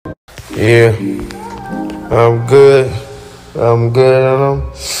Yeah, I'm good. I'm good and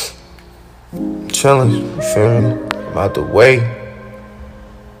I'm chilling. You feel me? I'm out the way.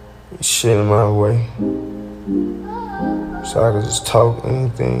 Shit in my way. So I can just talk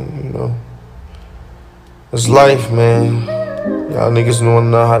anything, you know. It's life, man. Y'all niggas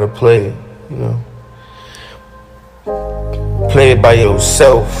don't know how to play it, you know. Play it by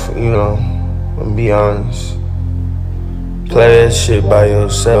yourself, you know. I'll be honest. Play that shit by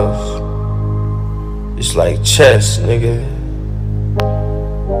yourself. It's like chess, nigga.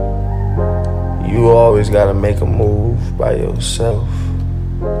 You always gotta make a move by yourself.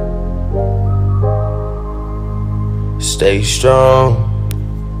 Stay strong.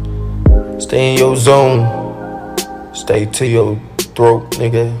 Stay in your zone. Stay to your throat,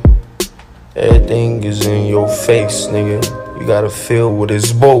 nigga. Everything is in your face, nigga. You gotta feel what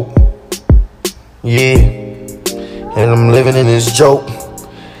it's woke. Yeah. And I'm living in this joke.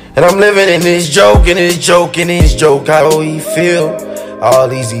 And I'm living in this joke, and this joke, and this joke. How we feel? All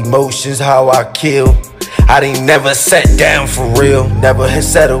these emotions, how I kill. I didn't never sat down for real. Never had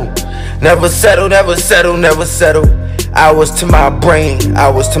settled. Never settle, never settle, never settle. I was to my brain, I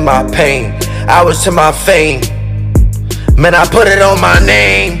was to my pain, I was to my fame. Man, I put it on my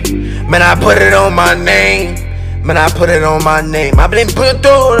name. Man, I put it on my name. Man, I put it on my name. I've been put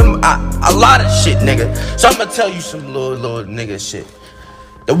through a lot of shit, nigga. So I'ma tell you some little nigga shit.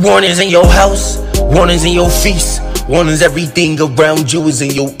 The warnings in your house, warnings in your feast, warnings everything around you is in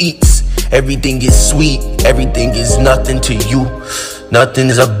your eats. Everything is sweet, everything is nothing to you. Nothing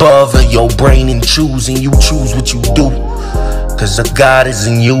is above of your brain and choosing. You choose what you do. Cause the God is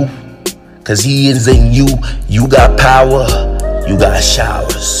in you. Cause he is in you. You got power. You got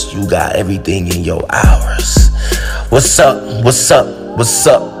showers. You got everything in your hours. What's up? What's up? What's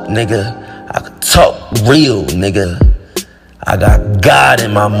up, nigga? I can talk real, nigga. I got God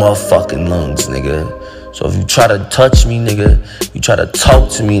in my motherfucking lungs, nigga. So if you try to touch me, nigga, you try to talk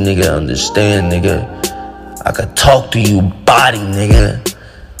to me, nigga, understand, nigga, I could talk to you body, nigga.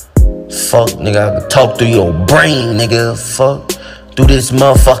 Fuck, nigga, I could talk to your brain, nigga. Fuck. Do this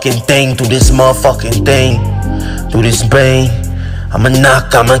motherfucking thing, do this motherfucking thing. Do this bang. I'ma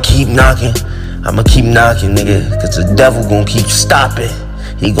knock, I'ma keep knocking. I'ma keep knocking, nigga. Cause the devil gon' keep stopping.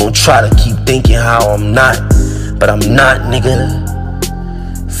 He gon' try to keep thinking how I'm not. But I'm not, nigga.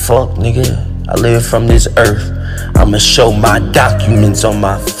 Fuck, nigga. I live from this earth. I'ma show my documents on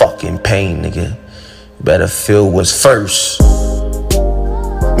my fucking pain, nigga. You better feel what's first.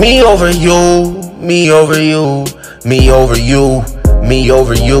 Me over you, me over you, me over you, me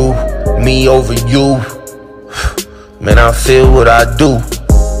over you, me over you. Man, I feel what I do.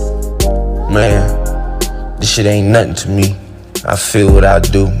 Man, this shit ain't nothing to me. I feel what I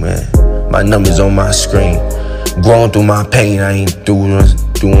do, man. My numbers on my screen. Growing through my pain, I ain't doing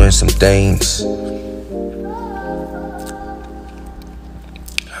some things.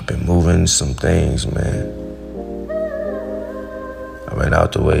 I've been moving some things, man. I been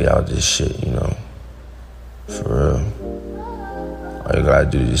out the way, out this shit, you know. For real. All you gotta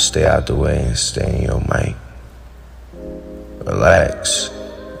do is stay out the way and stay in your mic. Relax.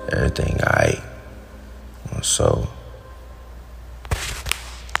 Everything aight. So